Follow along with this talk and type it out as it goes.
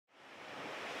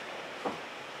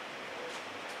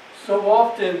So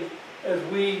often, as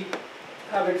we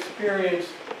have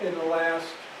experienced in the last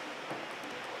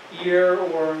year,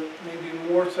 or maybe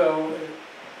more so,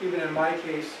 even in my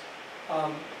case,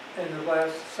 in the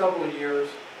last several years,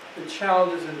 the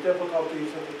challenges and difficulties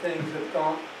of the things that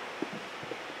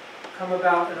come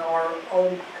about in our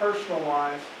own personal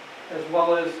lives, as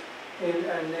well as in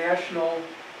a national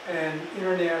and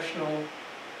our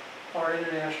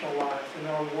international lives in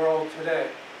our world today.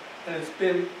 And it's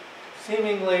been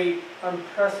seemingly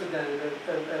unprecedented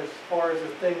as far as the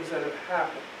things that have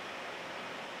happened.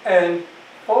 And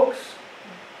folks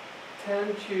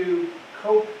tend to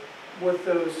cope with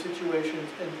those situations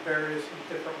in various and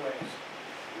different ways.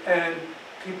 And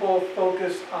people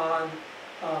focus on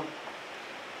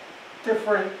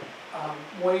different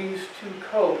ways to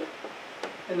cope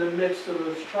in the midst of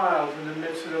those trials, in the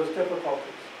midst of those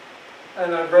difficulties.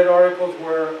 And I've read articles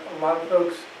where a lot of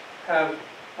folks have,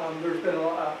 there's been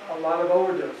a lot of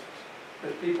overdoses,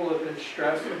 because people have been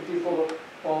stressed, and people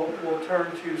will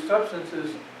turn to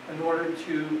substances in order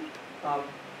to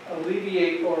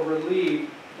alleviate or relieve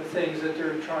the things that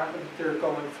they're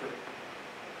going through.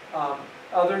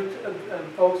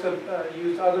 Folks have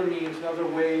used other means and other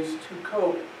ways to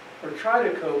cope, or try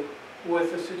to cope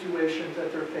with the situations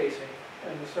that they're facing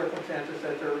and the circumstances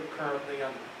that they're currently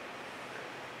under.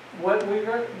 What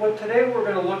today we're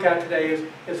going to look at today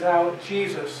is how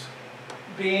Jesus,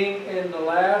 being in the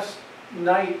last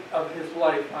night of his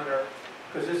life on earth,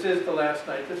 because this is the last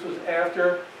night. This was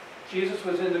after Jesus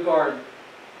was in the garden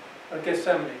of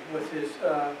Gethsemane with his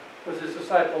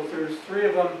disciples. There's three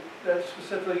of them that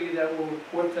specifically that were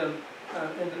with them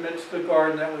in the midst of the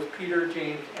garden. That was Peter,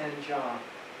 James, and John.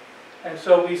 And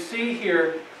so we see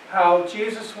here how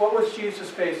Jesus, what was Jesus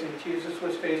facing? Jesus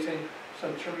was facing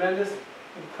some tremendous,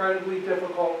 incredibly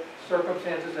difficult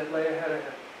circumstances that lay ahead of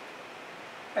him.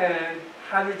 And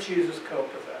how did Jesus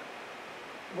cope with that?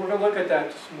 We're going to look at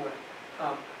that this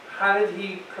morning. How did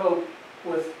he cope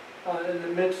with, in the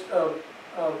midst of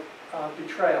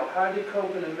betrayal? How did he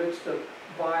cope in the midst of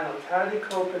violence? How did he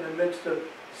cope in the midst of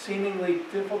seemingly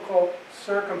difficult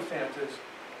circumstances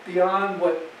beyond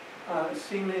what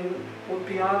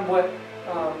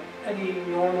any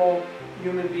normal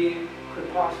human being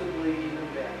could possibly even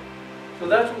bear? So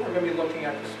that's what we're going to be looking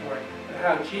at this morning, and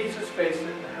how Jesus faced it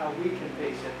and how we can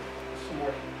face it this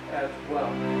morning as well.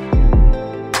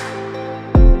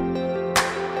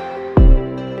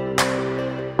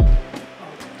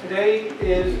 Today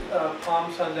is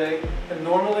Palm Sunday, and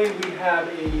normally we have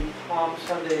a Palm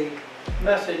Sunday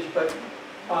message, but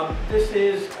this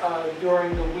is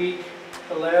during the week,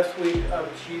 the last week of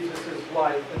Jesus'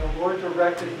 life, and the Lord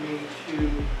directed me to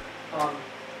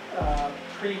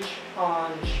preach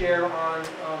on, share on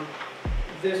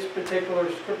this particular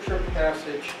scripture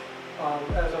passage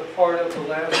as a part of the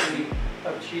last week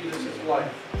of Jesus'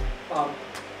 life.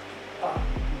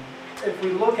 If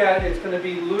we look at it, it's going to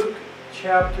be Luke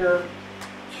chapter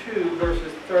 2,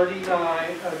 verses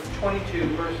 22,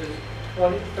 verses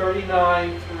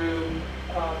 39 through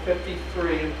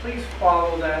 53. And please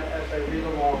follow that as I read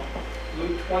along.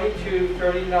 Luke 22,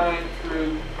 39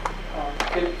 through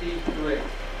 53.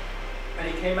 And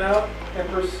he came out and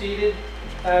proceeded,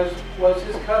 as was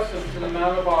his custom, to the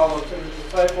Mount of Olives, and the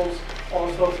disciples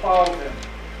also followed him.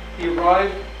 He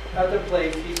arrived at the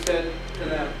place. He said to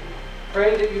them,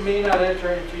 "Pray that you may not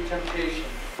enter into temptation."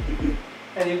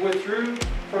 And he withdrew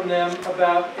from them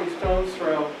about a stone's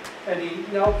throw, and he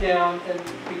knelt down and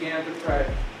began to pray,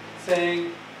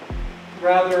 saying,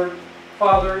 "Rather,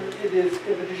 Father, if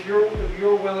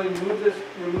you're willing,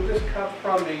 remove this cup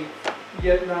from me,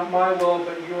 yet not my will,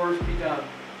 but yours be done."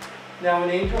 Now an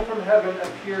angel from heaven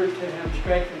appeared to him,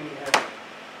 strengthening him.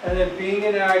 And then, being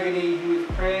in agony, he was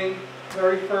praying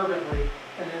very fervently,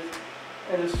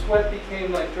 and his sweat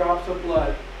became like drops of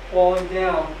blood falling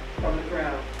down from the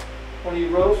ground. When he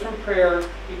rose from prayer,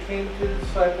 he came to the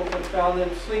disciples and found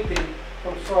them sleeping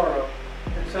from sorrow,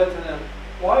 and said to them,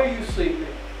 "Why are you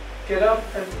sleeping? Get up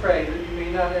and pray, that you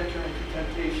may not enter into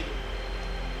temptation."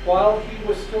 While he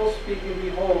was still speaking,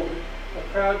 behold,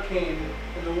 a crowd came,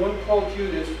 and the one called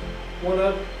Judas, one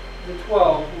of the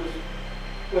 12,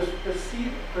 was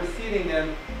preceding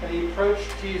them, and he approached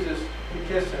Jesus to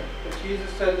kiss him. But Jesus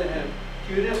said to him,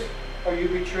 "Judas, are you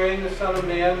betraying the Son of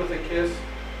Man with a kiss?"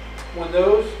 When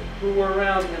those who were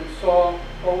around him saw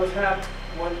what was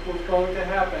going to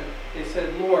happen, they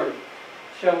said, "Lord,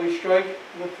 shall we strike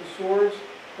with the swords?"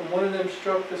 And one of them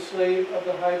struck the slave of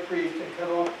the high priest and cut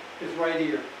off his right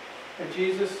ear. And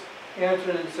Jesus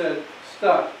answered and said,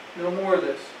 "Stop, no more of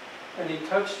this." And he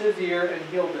touched his ear and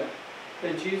healed him.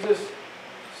 Then Jesus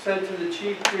said to the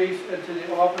chief priests and to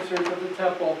the officers of the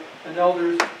temple and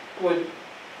elders who had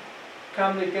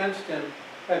come against him?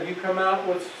 Have you come out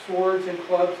with swords and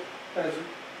clubs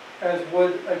as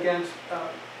would against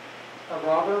a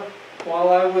robber? While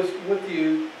I was with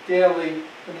you daily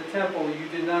in the temple, you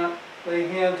did not lay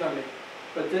hands on me.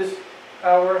 But this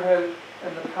hour and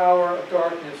the power of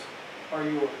darkness are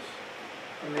yours.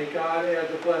 And may God add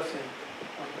the blessing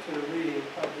to the reading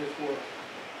of this word.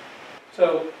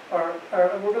 So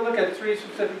we're going to look at three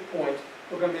specific points.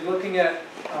 We're going to be looking at,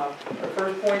 our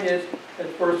first point is that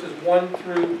verses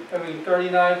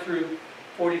 39 through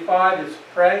 45 is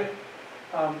pray.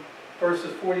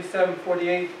 Verses 47,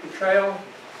 48, betrayal.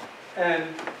 And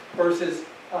verses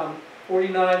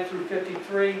 49 through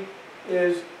 53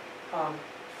 is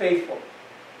faithful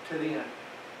to the end.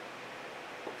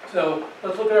 So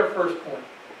let's look at our first point.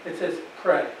 It says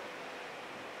pray.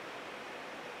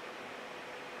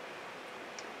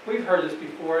 We've heard this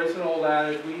before. It's an old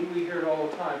adage. We hear it all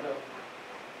the time, though.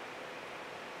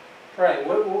 Pray.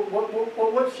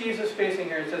 What's Jesus facing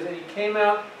here? It says, and he came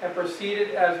out and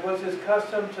proceeded, as was his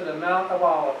custom, to the Mount of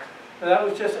Olives. Now, that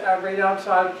was just right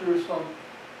outside Jerusalem.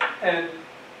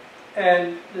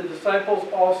 And the disciples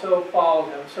also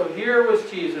followed him. So here was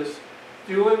Jesus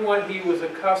doing what he was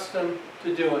accustomed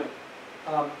to doing.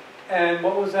 And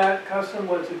what was that custom?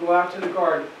 Was to go out to the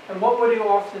garden. And what would he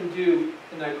often do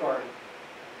in that garden?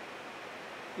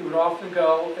 He would often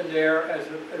go in there as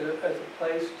a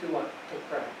place to what? To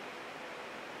pray.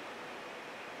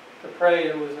 To pray,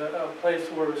 it was a place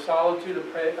where it was solitude, a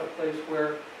place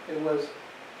where it was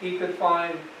he could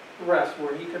find rest,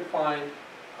 where he could find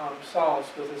solace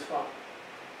with his Father.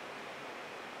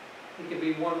 He could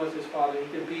be one with his Father. He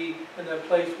could be in that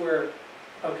place where,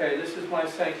 okay, this is my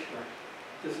sanctuary.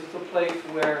 This is the place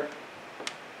where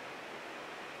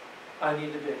I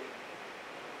need to be.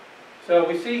 So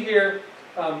we see here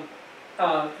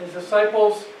his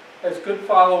disciples, as good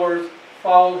followers,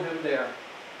 followed him there.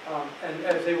 And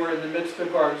as they were in the midst of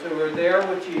the garden, so they were there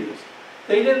with Jesus.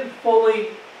 They didn't fully.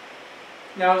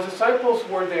 Now his disciples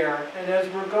were there, and as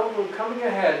we're coming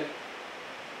ahead,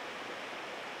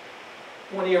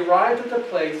 when he arrived at the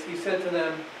place, he said to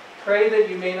them, "Pray that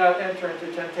you may not enter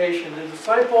into temptation." The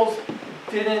disciples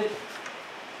didn't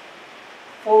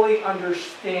fully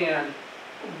understand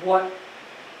what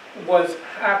was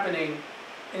happening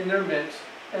in their midst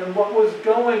and what was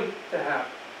going to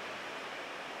happen.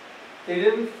 They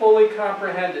didn't fully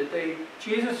comprehend it.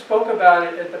 Jesus spoke about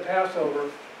it at the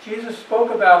Passover. Jesus spoke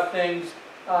about things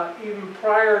even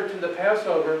prior to the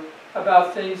Passover,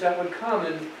 about things that would come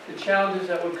and the challenges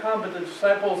that would come, but the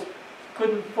disciples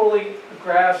couldn't fully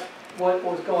grasp what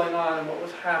was going on and what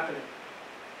was happening.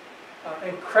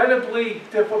 Incredibly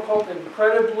difficult,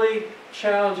 incredibly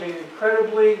challenging,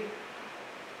 incredibly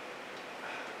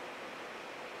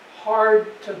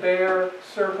hard to bear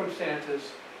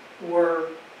circumstances were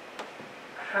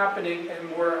happening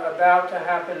and were about to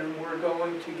happen and were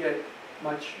going to get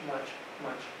much, much,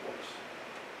 much worse.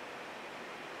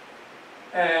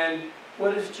 And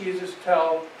what does Jesus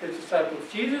tell his disciples?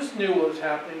 Jesus knew what was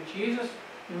happening. Jesus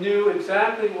knew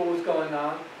exactly what was going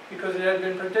on because it had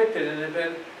been predicted and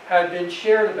it had been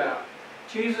shared about.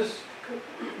 Jesus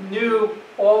knew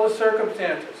all the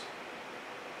circumstances.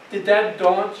 Did that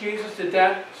daunt Jesus? Did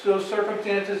those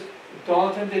circumstances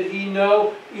daunt him? Did he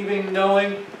know, even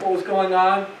knowing what was going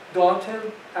on, daunt him?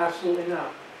 Absolutely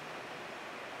not.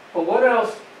 But what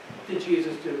else did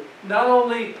Jesus do? Not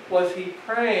only was he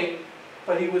praying,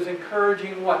 but he was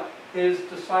encouraging what? His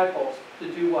disciples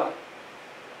to do what?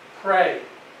 Pray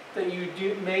that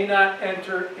you may not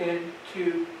enter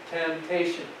into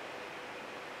temptation.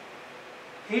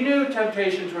 He knew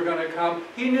temptations were going to come.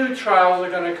 He knew trials were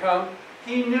going to come.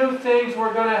 He knew things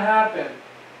were going to happen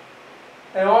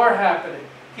and are happening.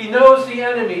 He knows the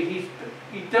enemy.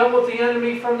 He dealt with the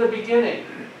enemy from the beginning,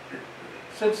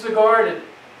 since the garden,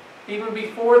 even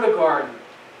before the garden,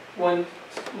 when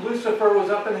Lucifer was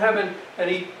up in heaven and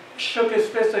he shook his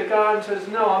fist at God and says,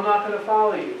 "No, I'm not going to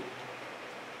follow you."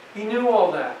 He knew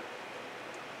all that.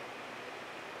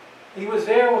 He was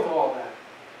there with all that.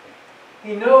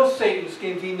 He knows Satan's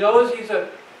schemes. He knows he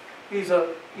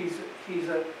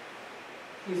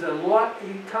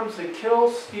comes to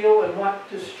kill, steal, and what?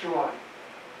 Destroy,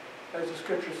 as the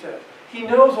scripture says. He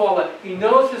knows all that. He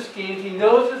knows his schemes, he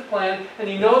knows his plan, and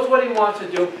he knows what he wants to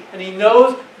do, and he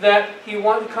knows that he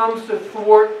comes to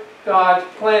thwart God's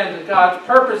plans and God's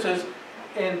purposes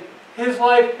in his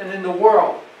life and in the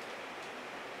world.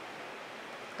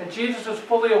 And Jesus is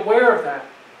fully aware of that.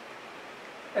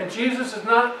 And Jesus is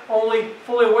not only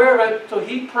fully aware of it, so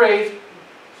he prays,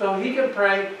 so he can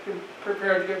pray,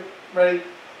 prepare to get ready,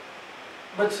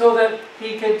 but so that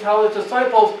he can tell his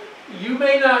disciples, you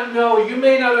may not know, you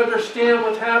may not understand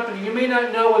what's happening, you may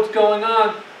not know what's going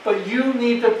on, but you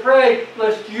need to pray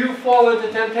lest you fall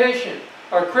into temptation.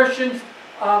 Are Christians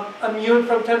immune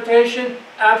from temptation?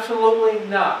 Absolutely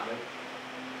not.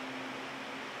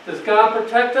 Does God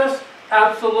protect us?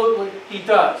 Absolutely, He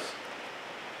does.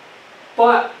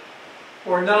 But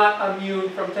we're not immune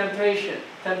from temptation.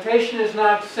 Temptation is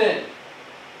not sin.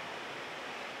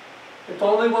 It's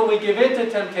only when we give in to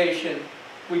temptation,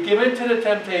 we give in to the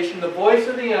temptation, the voice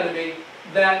of the enemy,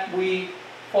 that we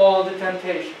fall into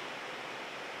temptation.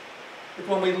 It's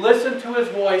when we listen to his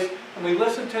voice and we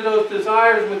listen to those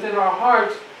desires within our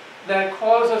hearts that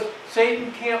cause us.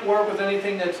 Satan can't work with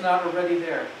anything that's not already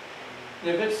there. And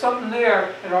if it's something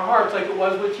there in our hearts, like it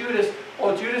was with Judas,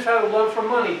 well, Judas had a love for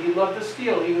money. He loved to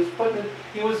steal. He was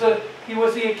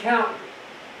the accountant.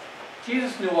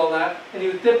 Jesus knew all that, and he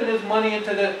was dipping his money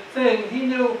into the thing. He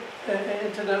knew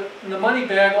into the money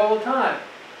bag all the time.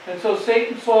 And so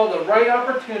Satan saw the right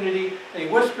opportunity, and he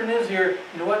whispered in his ear,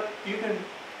 you know what, you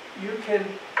can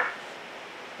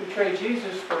betray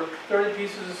Jesus for 30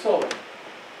 pieces of silver,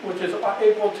 which is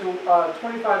equal to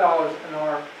 $25 in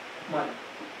our money.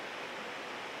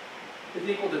 It's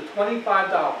equal to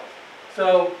 $25.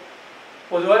 So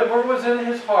whatever was in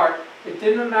his heart, it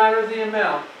didn't matter the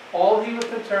amount. All he was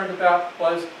concerned about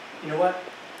was, you know what,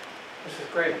 this is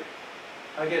great.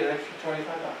 I get an extra $25.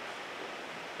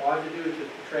 All I have to do is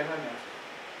just betray my master.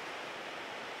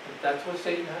 But that's what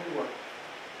Satan had to work with.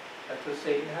 That's what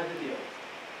Satan had to deal with.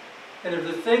 And if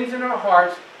the things in our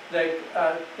hearts that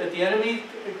the enemy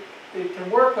can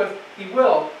work with, he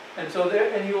will. And so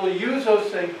and he will use those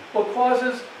things. What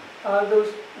causes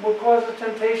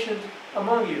temptations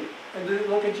among you? And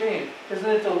look at James. Isn't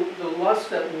it the lust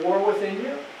that war within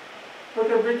you?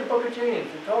 Read the book of James.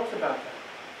 It talks about that.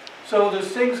 So those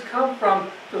things come from,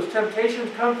 those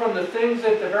temptations come from the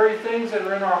very things that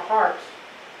are in our hearts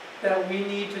that we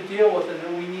need to deal with and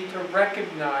that we need to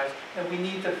recognize and we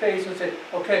need to face and say,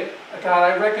 okay, God,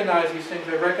 I recognize these things.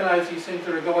 I recognize these things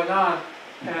that are going on,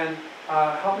 and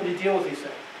help me to deal with these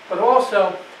things. But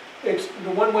also, it's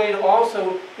the one way to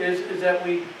also is that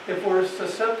if we're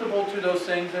susceptible to those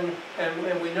things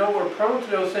and we know we're prone to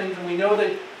those things and we know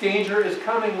that danger is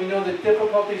coming, we know that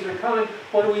difficulties are coming,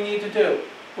 what do we need to do?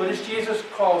 What does Jesus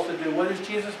call us to do? What does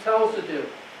Jesus tell us to do?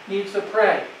 Needs to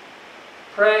pray.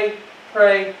 Pray,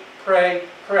 pray, pray,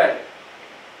 pray.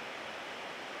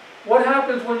 What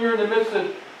happens when you're in the midst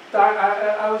of,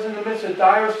 I was in the midst of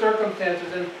dire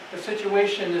circumstances in a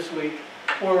situation this week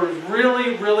where it was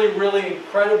really, really, really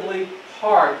incredibly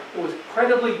hard. It was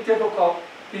incredibly difficult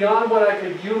beyond what I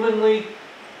could humanly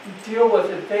deal with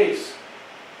and face.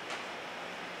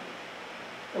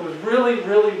 It was really,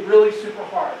 really, really super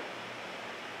hard.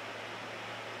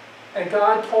 And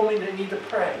God told me that I need to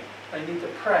pray. I need to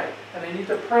pray. And I need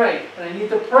to pray. And I need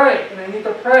to pray. And I need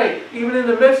to pray. Even in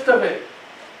the midst of it.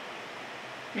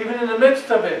 Even in the midst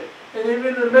of it. And even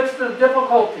in the midst of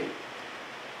difficulty.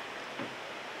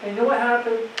 And you know what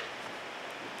happened?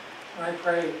 I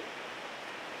prayed.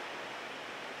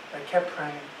 I kept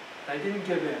praying. I didn't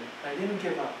give in. I didn't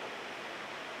give up.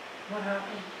 What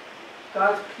happened?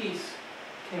 God's peace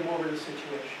came over the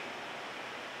situation.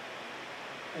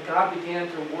 And God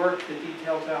began to work the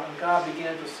details out, and God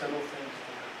began to settle things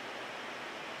down.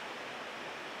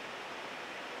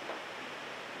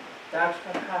 That's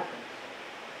what happens.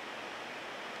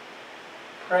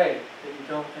 Pray that you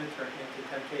don't enter into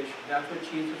temptation. That's what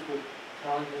Jesus was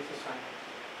telling his disciples.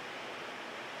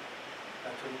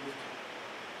 That's what he was doing.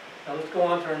 Now let's go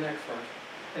on to our next verse.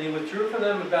 And he withdrew from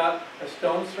them about a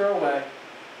stone's throw away,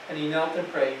 and he knelt and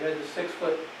prayed. He had the 6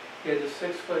 foot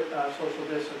social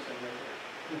distancing right there.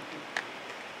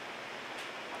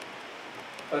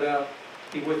 But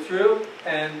he withdrew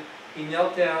and he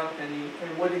knelt down and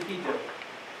what did he do?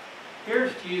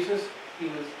 Here's Jesus. He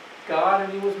was God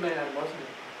and he was man, wasn't he?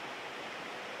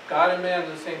 God and man are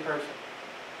the same person.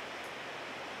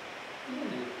 He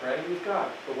didn't need to pray. He was God.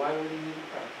 So why would he need to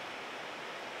pray?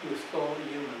 He was still a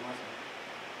human, wasn't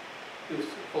he? He was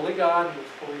fully God. He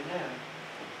was fully man.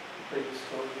 But he was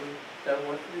still human.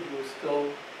 He was still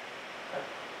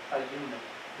a human.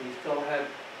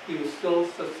 He was still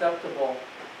susceptible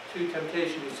to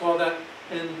temptation. We saw that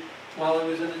while he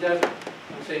was in the desert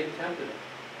when Satan tempted him.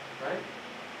 Right?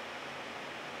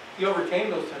 He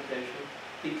overcame those temptations.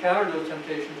 He countered those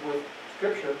temptations with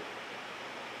Scripture.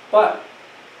 But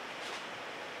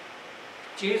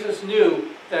Jesus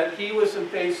knew that he was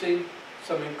facing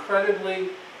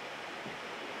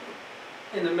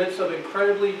in the midst of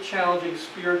incredibly challenging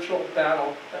spiritual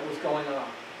battle that was going on.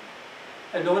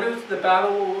 And notice the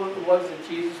battle was that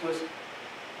Jesus was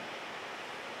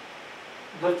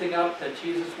lifting up that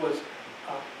Jesus was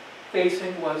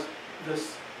facing was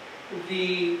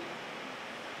the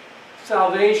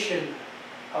salvation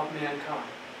of mankind.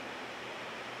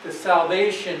 The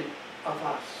salvation of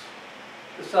us.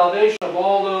 The salvation of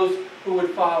all those who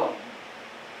would follow.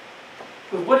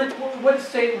 But what did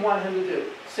Satan want him to do?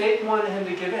 Satan wanted him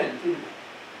to give in, didn't he?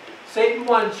 Satan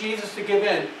wanted Jesus to give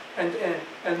in. And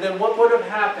then what would have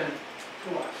happened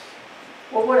to us?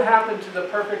 What would happen to the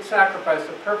perfect sacrifice,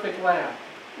 the perfect lamb?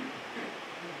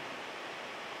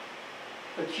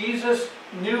 But Jesus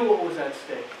knew what was at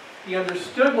stake. He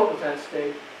understood what was at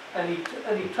stake, and he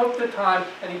took the time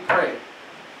and he prayed.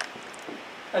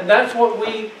 And that's what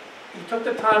he took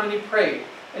the time and he prayed.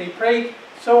 And he prayed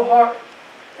so hard.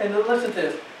 And listen to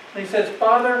this. And he says,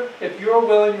 Father, if you're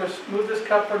willing, remove this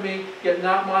cup from me, yet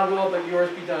not my will, but yours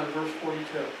be done. Verse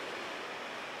 42.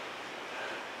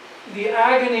 The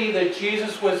agony that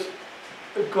Jesus was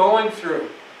going through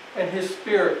in his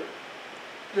spirit.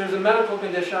 There's a medical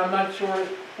condition, I'm not sure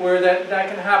where that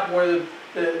can happen, where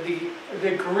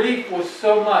the grief was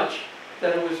so much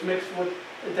that it was mixed with,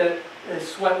 that his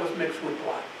sweat was mixed with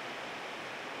blood.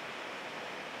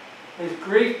 His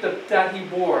grief that he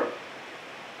bore.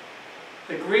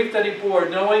 The grief that he bore,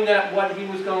 knowing that what he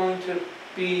was going to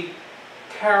be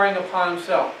carrying upon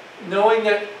himself. Knowing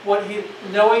that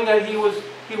he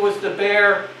was to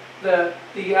bear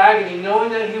the agony,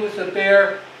 knowing that he was to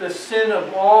bear the sin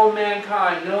of all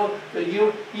mankind. Know that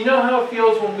you know how it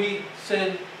feels when we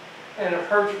sin and it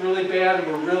hurts really bad and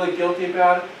we're really guilty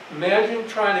about it? Imagine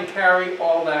trying to carry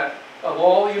all that, of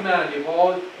all humanity, of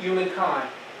all humankind,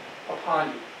 upon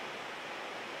you.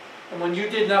 And when you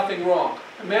did nothing wrong.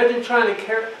 Imagine trying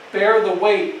to bear the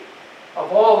weight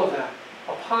of all of that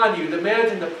upon you.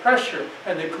 Imagine the pressure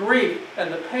and the grief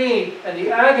and the pain and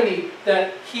the agony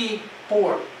that he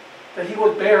bore, that he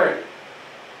was bearing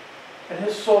in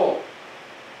his soul.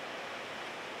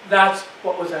 That's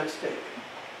what was at stake.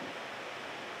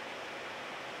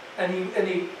 And he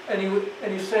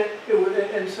said,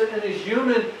 in his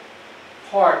human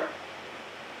part,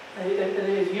 in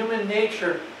his human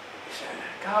nature, he said,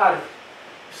 God,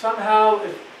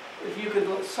 if you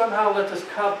could somehow let this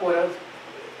cup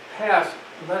pass,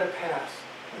 let it pass.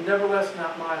 And nevertheless,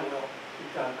 not my will be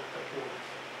done, but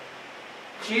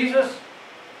yours. Jesus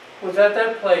was at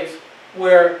that place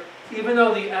where, even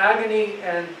though the agony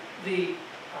and the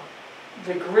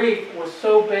grief was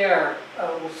so bare,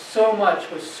 was so much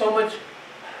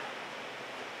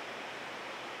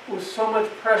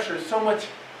pressure, so much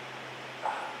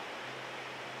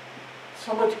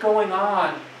going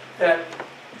on, that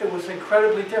it was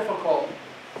incredibly difficult.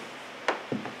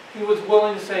 He was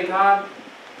willing to say, God,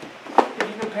 if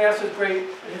you can pass it, great.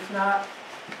 But if not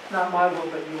my will,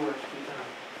 but yours be done.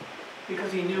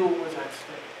 Because he knew what was at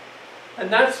stake.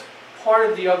 And that's part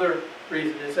of the other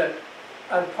reason, is that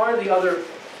part of the other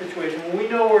situation, when we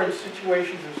know we're in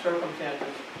situations and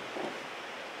circumstances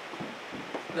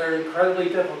that are incredibly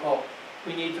difficult,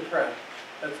 we need to pray.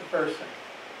 That's the first thing.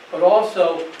 But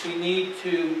also, we need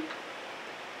to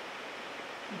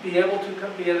be able to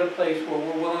be at a place where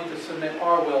we're willing to submit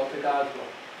our will to God's will.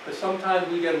 Because sometimes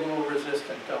we get a little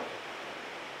resistant, don't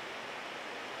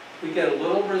we? We get a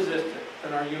little resistant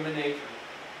in our human nature.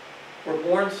 We're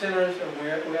born sinners and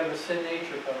we have a sin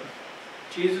nature, folks.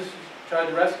 Jesus tried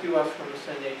to rescue us from the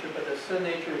sin nature, but the sin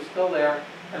nature is still there,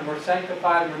 and we're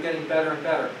sanctified and we're getting better and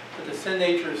better. But the sin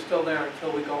nature is still there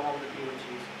until we go home to be with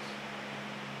Jesus.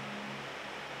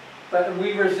 But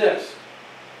we resist.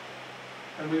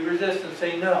 And we resist and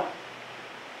say no.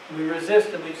 And we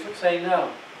resist and we say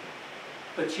no.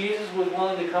 But Jesus was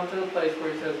willing to come to the place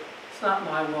where he says, it's not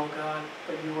my will, God,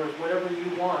 but yours, whatever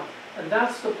you want. And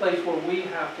that's the place where we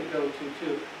have to go to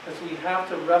too. Because we have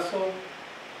to wrestle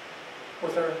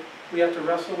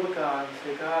with God and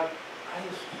say, God,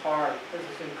 this is hard. This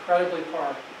is incredibly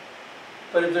hard.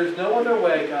 But if there's no other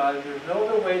way, God, if there's no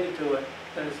other way to do it,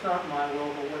 then it's not my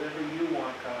will, but whatever you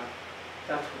want, God.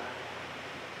 That's what I want.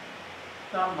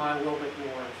 Not my will, but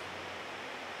yours.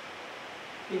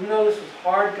 Even though this is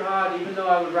hard, God, even though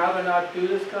I would rather not do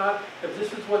this, God, if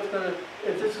this is going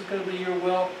to be your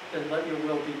will, then let your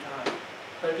will be done.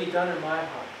 Let it be done in my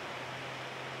heart.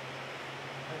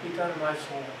 Let it be done in my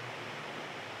soul.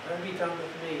 Let it be done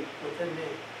with me, within me.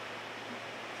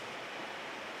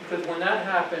 Because when that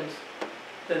happens,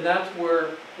 then that's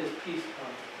where his peace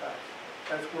comes, guys.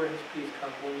 That's where his peace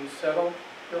comes. When you settle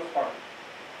your heart.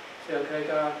 Say, okay,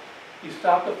 God, you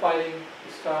stop the fighting,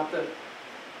 you stop the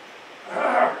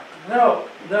no,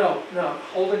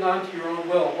 holding on to your own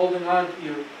will, holding on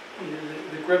to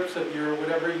the grips of your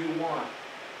whatever you want,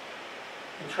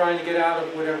 and trying to get out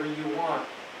of whatever you want,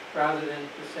 rather than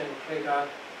just saying, okay, God,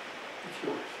 It's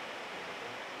yours.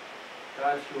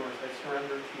 God, it's yours. I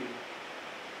surrender to you.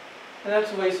 And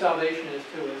that's the way salvation is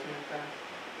too, isn't it, friends?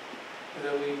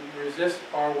 That we resist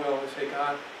our will and say,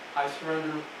 God, I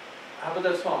surrender. How about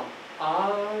that song?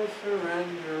 I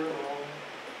surrender all.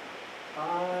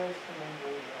 I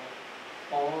surrender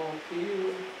all to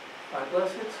you. My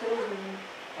blessed Savior,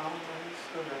 I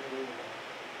surrender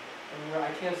all.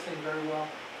 I can't sing very well,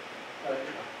 but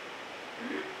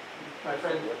my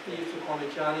friend, he used to call me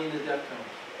Johnny in the Deftones.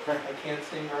 I can't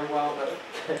sing very well,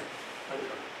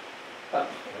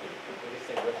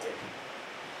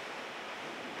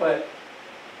 but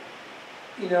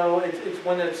you know, it's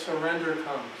when that surrender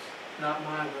comes, not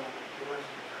my will, but yours.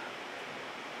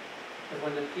 And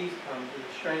when the peace comes and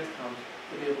the strength comes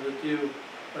to be able to do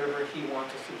whatever He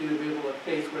wants us to do, to be able to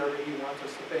face whatever He wants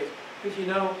us to face. Because you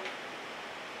know,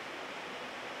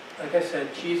 like I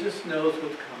said, Jesus knows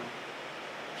what's coming.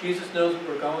 Jesus knows what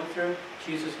we're going through.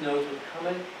 Jesus knows what's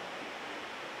coming.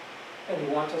 And He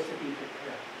wants us to be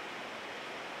prepared.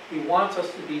 He wants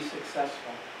us to be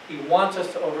successful. He wants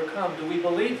us to overcome. Do we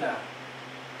believe that?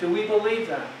 Do we believe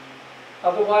that?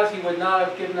 Otherwise, He would not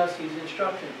have given us these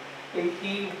instructions.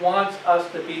 He wants us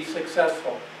to be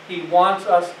successful. He wants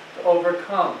us to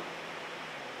overcome.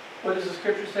 What does the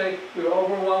Scripture say? We are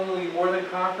overwhelmingly more than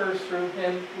conquerors through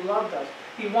Him who loved us.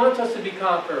 He wants us to be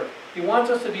conquerors. He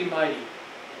wants us to be mighty.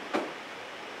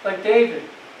 Like David.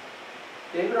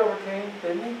 David overcame,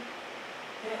 didn't he?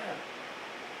 Yeah.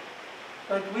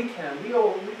 Like we can. We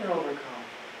can overcome.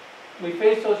 We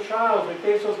face those trials. We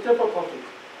face those difficulties.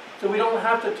 So we don't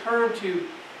have to turn to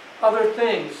other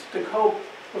things to cope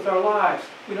with our lives.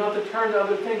 We don't have to turn to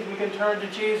other things. We can turn to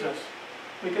Jesus.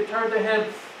 We can turn to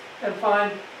Him and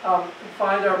find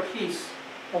our peace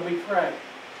when we pray.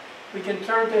 We can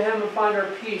turn to Him and find our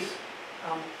peace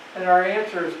and our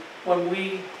answers when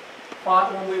we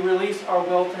release our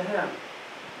will to Him.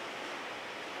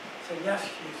 Say, yes,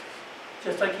 Jesus.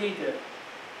 Just like He did.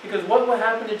 Because what would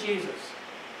happen to Jesus?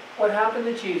 What happened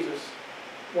to Jesus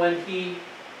when He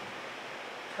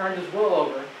turned His will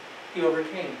over? He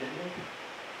overcame, didn't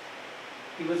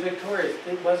He? He was victorious,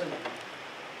 wasn't He?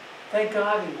 Thank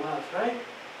God He was, right?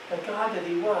 Thank God that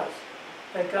He was.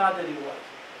 Thank God that He was.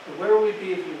 But where would we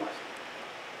be if He wasn't?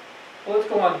 Well, let's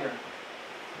go on here.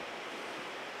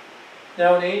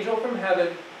 Now an angel from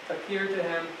heaven appeared to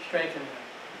him, strengthened him.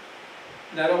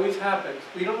 And that always happens.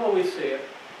 We don't always see it.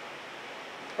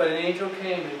 But an angel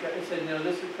came and said, no,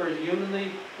 this is for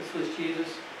humanly, this was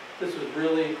Jesus. This was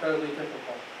really incredibly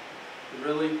difficult. It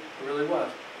really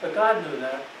was. But God knew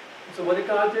that. And so what did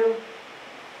God do?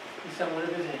 He sent one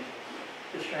of His angels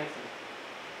to strengthen him.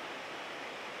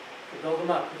 To build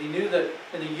him up. Because He knew that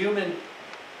in the human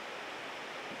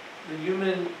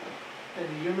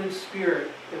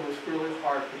spirit, it was really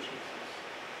hard for Jesus.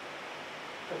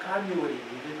 But God knew what He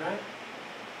needed, right?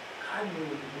 God knew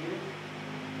what He needed.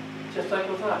 Just like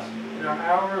with us, in our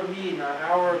hour of need, in our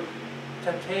hour of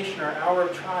temptation, our hour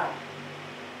of trial.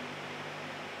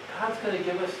 God's going to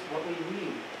give us what we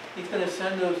need. He's going to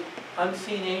send those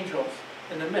unseen angels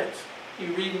in the midst.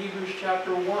 You read Hebrews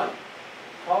chapter 1. It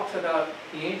talks about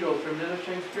the angels, their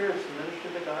ministering spirits, to minister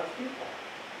to God's people.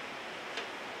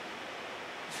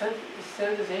 He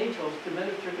sends His angels to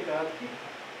minister to God's people.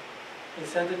 He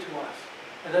sends it to us.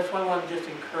 And that's why I want to just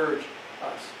encourage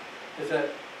us, is that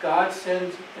God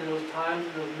sends in those times,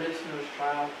 in those midst, in those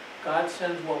trials, God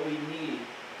sends what we need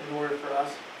in order for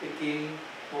us to gain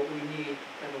what we need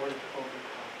in order to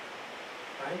overcome.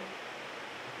 Right?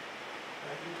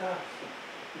 He does.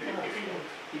 He does.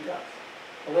 He does.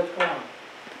 Well, let's go on.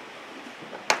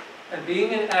 And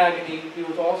being in agony, he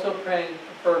was also praying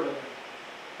fervently,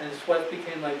 and his sweat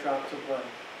became like drops of blood.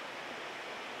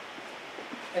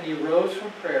 And he rose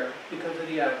from prayer because of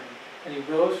the agony. And he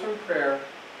rose from prayer,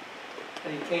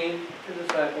 and he came to the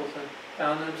disciples and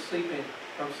found them sleeping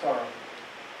from sorrow.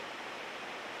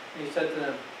 And he said to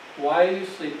them, "Why are you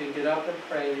sleeping? Get up and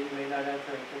pray that you may not enter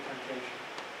into temptation."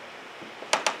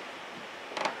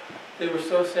 They were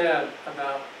so sad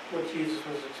about what Jesus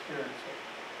was experiencing,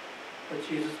 what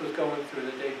Jesus was going through,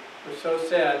 that they were so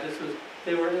sad. This was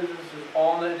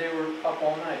all night. They were up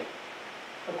all night.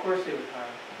 Of course they were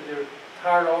tired, but they were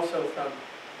tired also from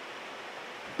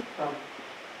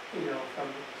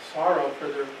sorrow for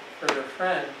their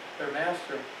friend, their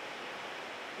master,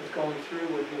 was going through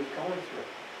what he was going through.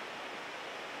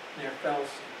 And they fell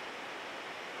asleep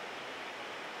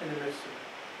in the midst of it.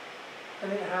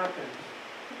 And it happens.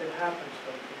 It happens,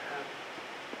 folks. It happens.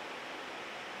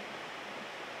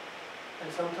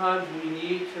 And sometimes we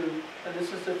need to, and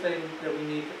this is the thing that we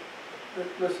need to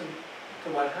listen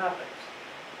to what happens.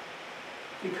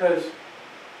 Because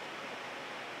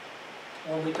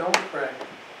when we don't pray,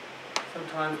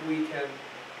 sometimes we can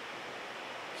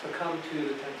succumb to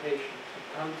the temptation,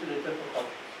 succumb to the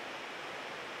difficulties.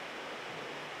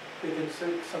 We can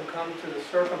succumb to the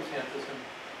circumstances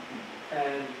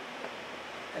and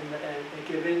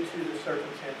give in to the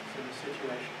circumstances and the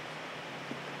situations.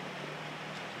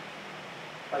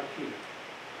 Like Peter.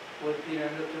 What did Peter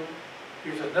end up doing?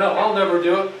 Peter said, no, I'll never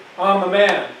do it. I'm the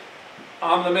man.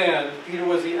 I'm the man. Peter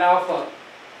was the alpha.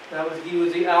 He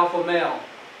was the alpha male.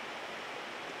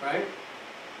 Right?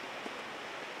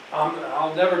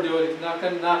 I'll never do it. It's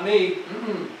not me.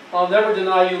 I'll never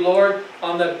deny you, Lord.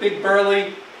 I'm that big,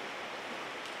 burly,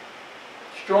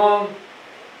 strong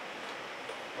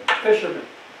fisherman.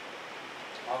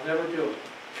 I'll never do it.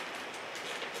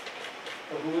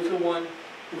 But who was the one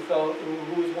who fell?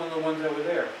 Who was one of the ones that were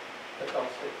there that fell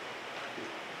sick?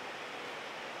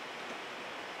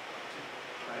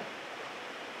 Right.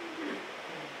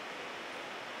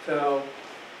 So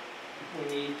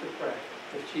we need to pray.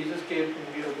 If Jesus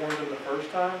warned them the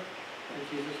first time, and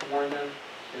Jesus warned them,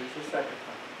 there's the second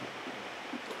time.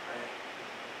 Pray.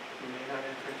 You may not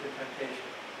enter into temptation,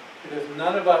 because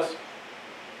none of us.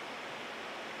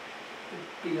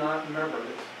 Remember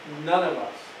this. None of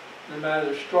us, no matter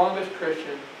the strongest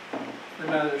Christian, no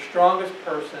matter the strongest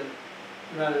person,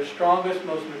 no matter the strongest,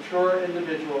 most mature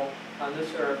individual on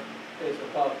this earth, is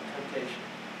above temptation.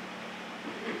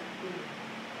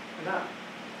 We're not.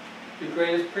 Your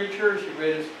greatest preachers, your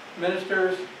greatest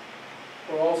ministers,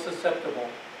 we're all susceptible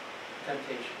to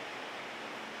temptation.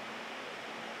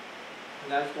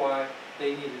 And that's why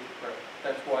they needed to pray.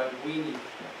 That's why we need to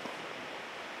pray.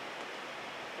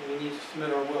 And we need to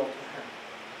submit our will to Him.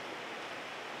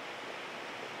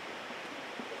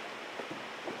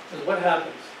 Because what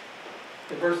happens?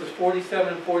 In verses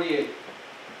 47 and 48,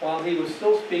 while he was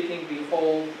still speaking,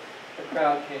 behold, the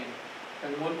crowd came.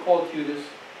 And one called Judas,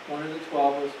 one of the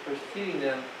 12, was preceding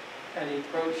them, and he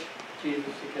approached Jesus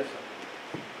to kiss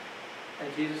him.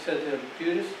 And Jesus said to him,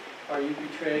 Judas, are you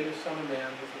betraying the Son of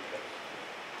Man with a kiss?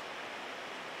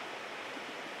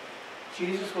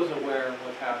 Jesus was aware of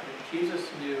what happened. Jesus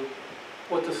knew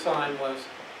what the sign was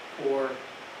for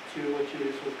what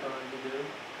Judas was going to do.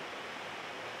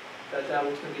 That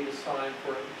was going to be the sign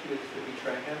for Judas to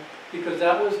betray him. Because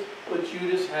that was what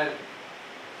Judas had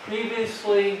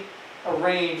previously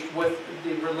arranged with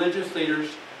the religious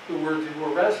leaders who were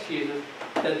to arrest Jesus,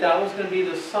 that was going to be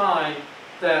the sign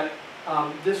that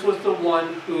this was the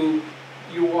one who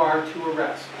you are to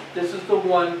arrest. This is the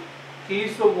one,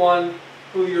 he's the one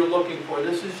who you're looking for.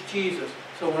 This is Jesus.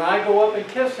 So when I go up and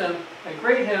kiss him and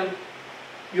greet him,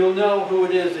 you'll know who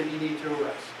it is that you need to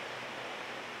arrest.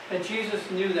 And Jesus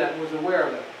knew that and was aware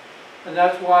of it. And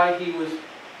that's why he was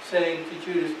saying to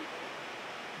Judas,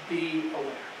 be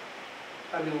aware.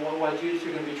 I mean, why Judas,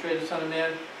 you're going to betray the Son of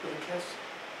Man with a kiss?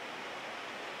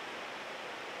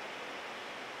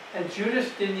 And Judas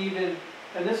didn't even,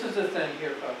 and this is the thing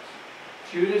here, folks.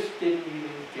 Judas didn't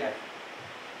even get it.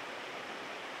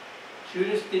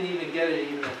 Judas didn't even get it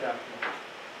even at that point.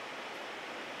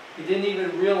 He didn't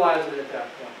even realize it at that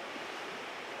point.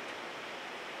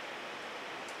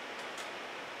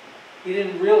 He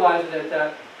didn't realize it at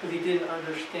that because he didn't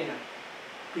understand.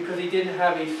 Because he didn't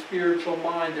have a spiritual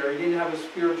mind there. He didn't have a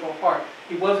spiritual heart.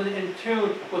 He wasn't in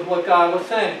tune with what God was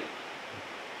saying.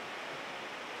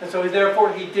 And so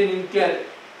therefore he didn't get it.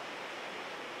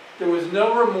 There was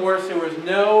no remorse. There was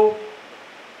no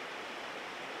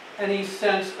any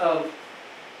sense of,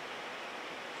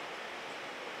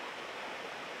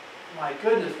 my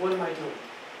goodness, what am I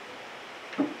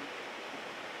doing?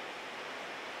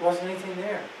 There wasn't anything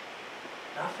there.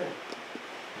 Nothing.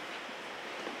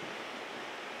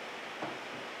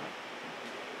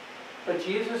 But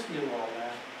Jesus knew all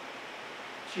that.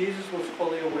 Jesus was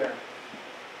fully aware.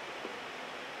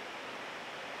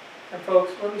 And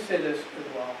folks, let me say this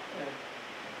as well.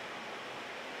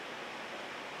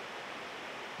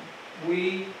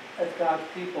 We, as God's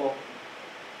people,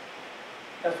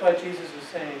 that's why Jesus is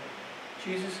saying,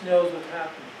 Jesus knows what's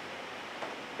happening.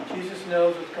 Jesus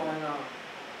knows what's going on.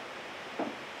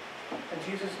 And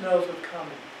Jesus knows what's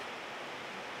coming.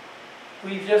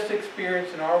 We've just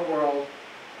experienced in our world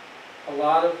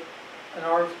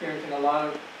experiencing a lot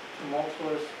of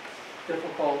tumultuous,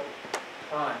 difficult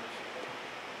times.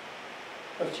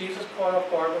 Was Jesus caught off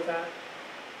guard with that?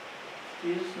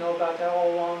 Did Jesus know about that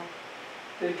all along?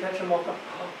 Did he catch him off guard?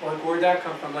 Like, where'd that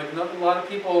come from? Like, a lot of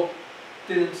people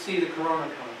didn't see the corona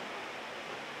coming.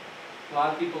 A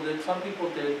lot of people did. Some people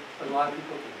did, but a lot of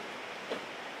people didn't.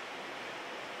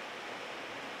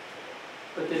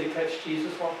 But did it catch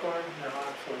Jesus off guard? No,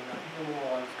 absolutely not. He knew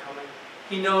what was coming.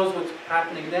 He knows what's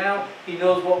happening now. He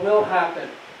knows what will happen.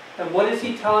 And what is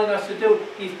he telling us to do?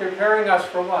 He's preparing us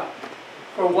for what?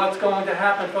 For what's going to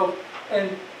happen, folks.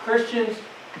 And Christians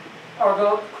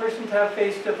have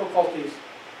faced difficulties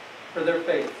for their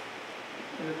faith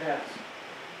in the past.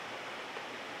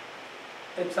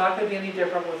 It's not going to be any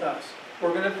different with us.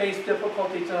 We're going to face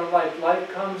difficulties in our life. Life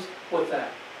comes with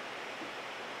that.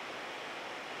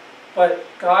 But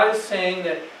God is saying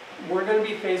that we're going to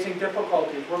be facing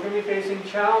difficulties. We're going to be facing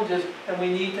challenges, and we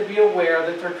need to be aware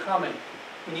that they're coming.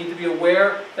 We need to be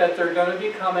aware that they're going to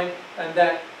be coming and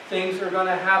that things are going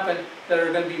to happen that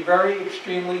are going to be very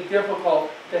extremely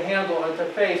difficult to handle and to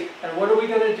face. And what are we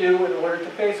going to do in order to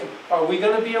face them? Are we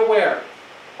going to be aware?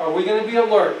 Are we going to be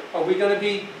alert? Are we going to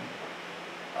be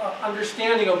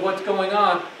understanding of what's going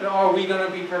on? And are we going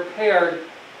to be prepared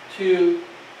to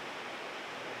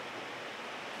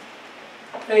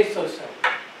face those things?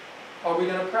 Are we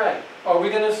going to pray? Are we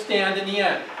going to stand in the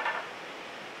end?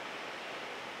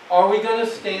 Are we going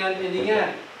to stand in the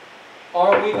end?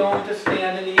 Are we going to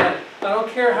stand in the end? I don't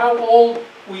care how old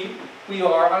we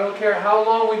are. I don't care how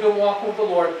long we've been walking with the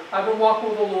Lord. I've been walking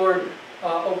with the Lord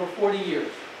over 40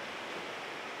 years.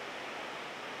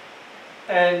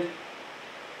 And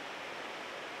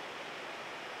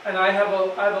I have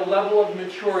a level of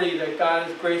maturity that God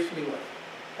has graced me with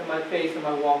in my faith and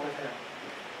my walk with Him.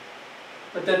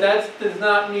 But that does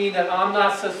not mean that I'm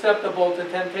not susceptible to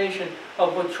temptation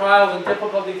of what trials and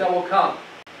difficulties that will come.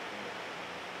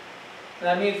 And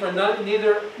that means for not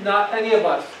any of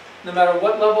us, no matter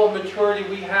what level of maturity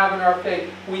we have in our faith,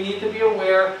 we need to be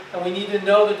aware and we need to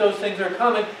know that those things are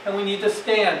coming, and we need to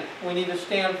stand. We need to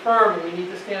stand firm, and we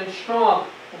need to stand strong,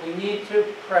 and we need to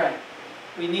pray.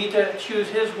 We need to choose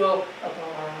His will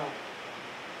above our own.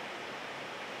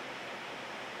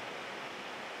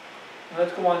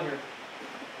 Let's go on here.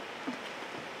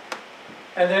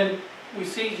 And then we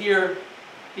see here,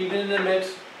 even in the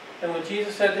midst, and when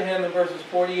Jesus said to him in verses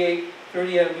 48 through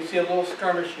the end, we see a little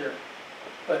skirmish here.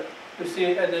 But we see,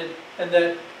 and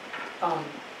then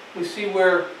we see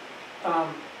where the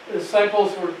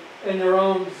disciples were in their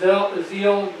own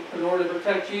zeal in order to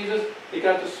protect Jesus. They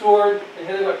got the sword and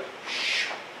hit it like,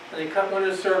 and they cut one of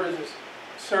the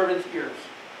servant's ears.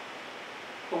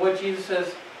 But what Jesus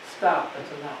says, stop,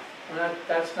 that's enough.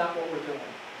 That's not what we're doing.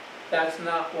 That's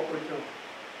not what we're doing.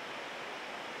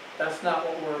 That's not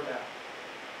what we're about.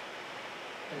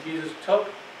 And Jesus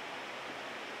took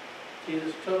the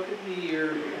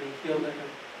ear and He healed it,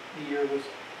 and the ear was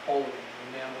whole again.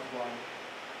 The man was blind.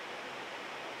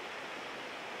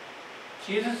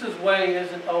 Jesus' way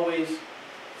isn't always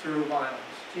through violence.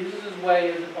 Jesus' way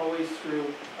isn't always through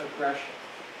aggression.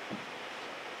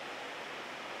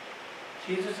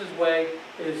 Jesus' way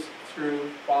is through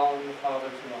following the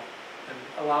Father's will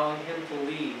and allowing Him to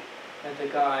lead and to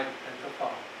guide and to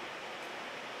follow.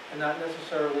 And not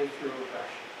necessarily through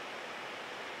aggression.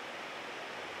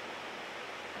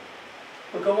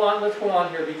 But let's go on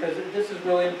here, because this is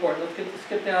really important. Let's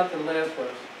skip down to the last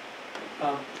verse.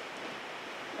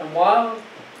 And while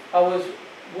I was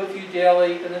with you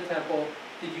daily in the temple,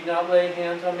 did you not lay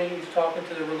hands on me? He's talking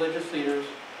to the religious leaders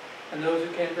and those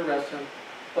who came to arrest Him.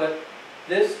 But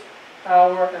this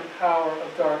hour and power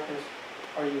of darkness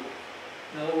are yours.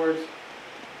 In other words,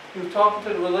 he was talking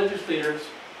to the religious leaders,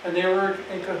 and they were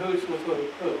in cahoots with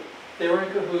who? They were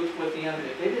in cahoots with the enemy.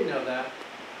 They didn't know that.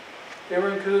 They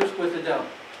were in cahoots with the devil.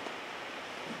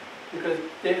 Because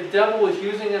the devil was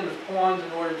using them as pawns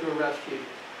in order to arrest Jesus.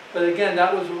 But again,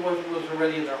 that was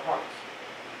already in their hearts.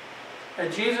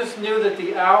 And Jesus knew that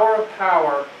the hour of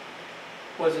power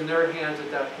was in their hands at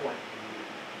that point.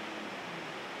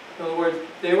 In other words,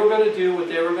 they were going to do what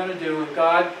they were going to do,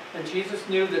 and Jesus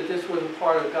knew that this was a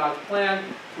part of God's plan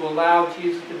to allow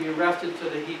Jesus to be arrested so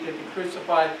that He could be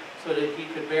crucified, so that He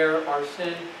could bear our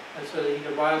sin, and so that He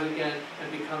could rise again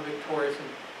and become victorious and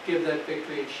give that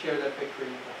victory and share that victory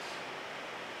with us.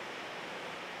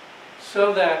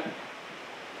 So that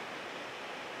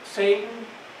Satan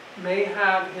may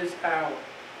have his hour.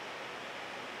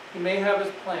 He may have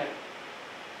his plan.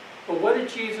 But what did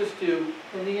Jesus do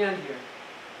in the end here?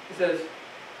 He says,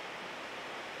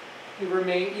 He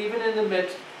remained, even in the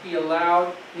midst, He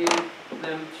allowed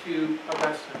them to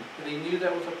arrest Him. Because He knew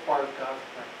that was a part of God's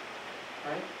plan.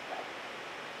 Right?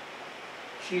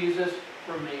 Jesus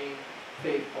remained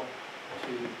faithful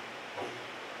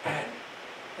to end.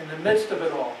 In the midst of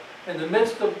it all, in the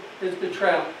midst of His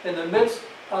betrayal, in the midst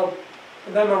of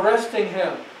them arresting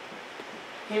Him,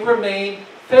 He remained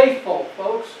faithful,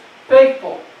 folks.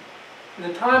 Faithful. In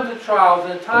the times of trials,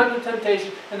 in the times of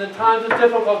temptation, in the times of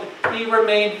difficulty, He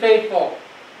remained faithful.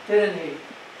 Didn't He?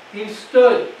 He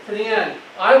stood to the end.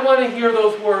 I want to hear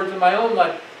those words in my own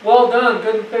life. Well done,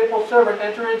 good and faithful servant.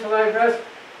 Enter into thy rest.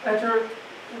 enter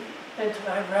into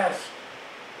thy rest.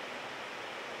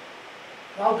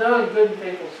 Well done, good and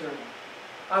faithful servant.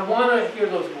 I want to hear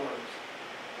those words.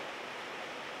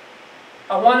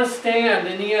 I want to stand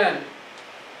in the end.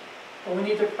 But we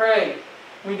need to pray.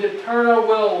 We need to turn our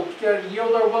will,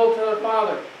 yield our will to the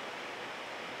Father.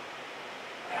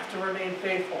 We have to remain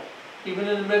faithful. Even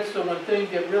in the midst of when things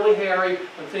get really hairy,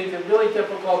 when things get really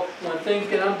difficult, when things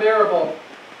get unbearable.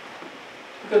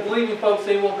 Because believe me, folks,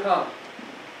 they will come.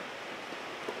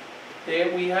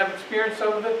 We have experienced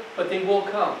some of it, but they will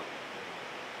come.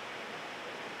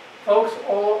 Folks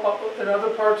all in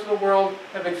other parts of the world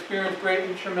have experienced great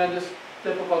and tremendous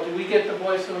difficulty. We get the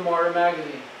Voice of the Martyr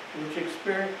magazine,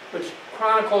 which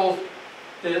chronicles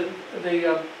the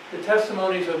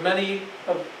testimonies of many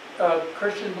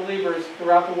Christian believers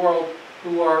throughout the world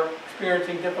who are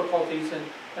experiencing difficulties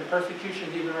and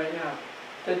persecutions even right now.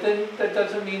 That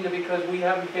doesn't mean that because we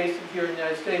haven't faced it here in the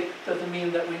United States, doesn't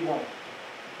mean that we won't.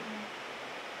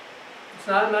 It's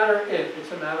not a matter of if,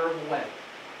 it's a matter of when.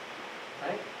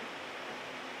 Right?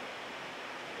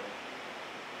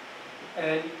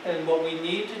 And what we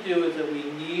need to do is that we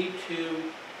need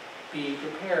to be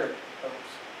prepared,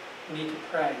 folks. We need to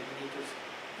pray. We need to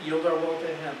yield our will to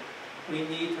Him. We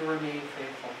need to remain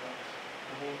faithful, folks.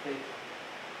 Remain faithful.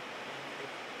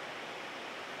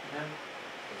 Amen?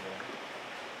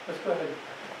 Let's go ahead and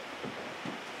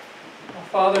pray.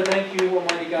 Father, thank you,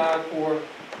 Almighty God, for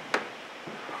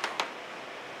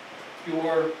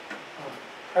your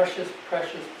precious,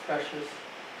 precious, precious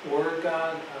Word,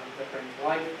 God, that brings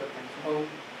life, that brings hope.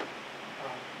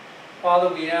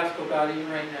 Father, we ask, oh God, even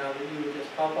right now, that you would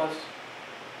just help us,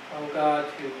 oh God,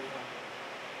 to...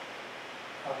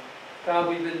 God,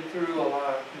 we've been through a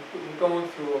lot. We're going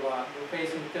through a lot. We're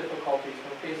facing difficulties.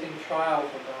 We're facing trials,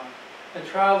 oh God. And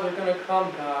trials are going to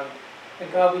come, God.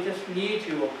 And God, we just need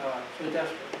you, oh God, so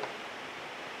desperately.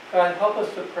 God, help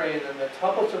us to pray in the midst.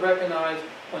 Help us to recognize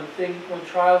when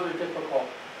trials are difficult.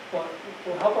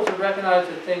 Help us to recognize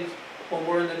the things when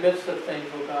we're in the midst of things,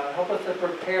 oh God. Help us to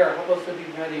prepare. Help us to be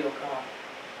ready, oh God.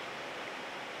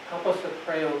 Help us to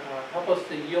pray, oh God. Help us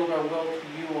to yield our will to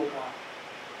you, oh God.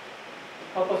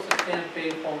 Help us to stand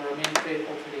faithful and remain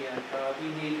faithful to the end, God. We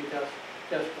need you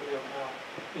desperately, oh God.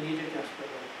 We need you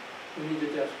desperately. We need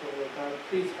you desperately, oh God.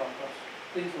 Please help us.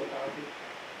 Please, oh God.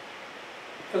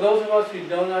 For those of us who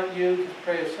know not you, just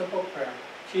pray a simple prayer.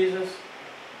 Jesus,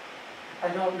 I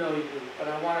don't know you, but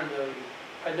I want to know you.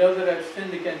 I know that I've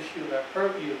sinned against you, I've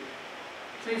hurt you.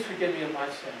 Please forgive me of my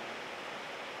sin.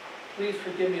 Please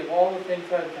forgive me of all the things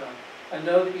I've done. I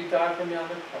know that you died for me on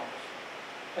the cross.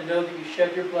 I know that you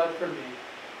shed your blood for me.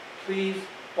 Please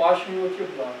wash me with your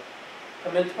blood.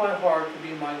 Come into my heart to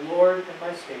be my Lord and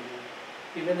my Savior,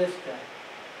 even this day.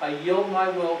 I yield my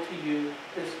will to you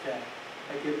this day.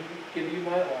 I give you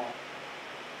my all.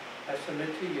 I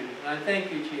submit to you. And I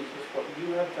thank you, Jesus, for what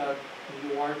you have done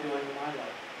and you are doing in my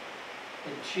life.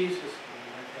 In Jesus'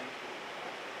 name, I thank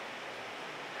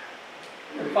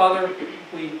you. And Father,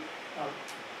 we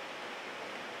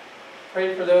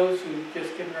pray for those who've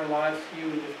just given their lives to you.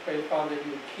 We just pray, Father, that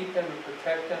you would keep them and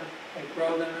protect them and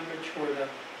grow them and mature them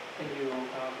in you, O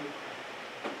God. We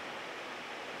pray.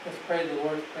 Let's pray the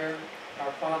Lord's Prayer.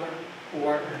 Our Father, who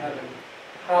art in heaven,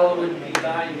 hallowed be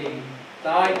thy name.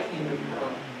 Thy kingdom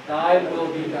come. Thy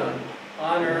will be done,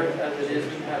 on earth as it is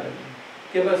in heaven.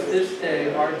 Give us this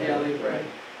day our daily bread,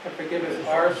 and forgive us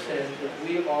our sins as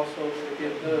we also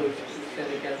forgive those who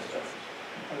sin against us.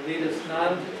 And lead us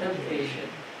not into temptation,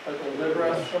 but deliver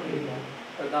us from evil.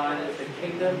 For thine is the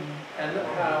kingdom, and the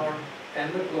power,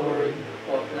 and the glory,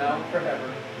 both now and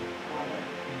forever. Amen.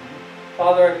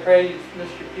 Father, I pray you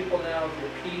dismiss your people now with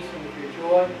your peace and with your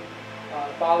joy.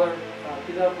 Father,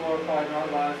 be thou glorified in our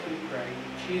lives, we pray.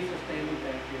 In Jesus' name we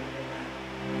thank you.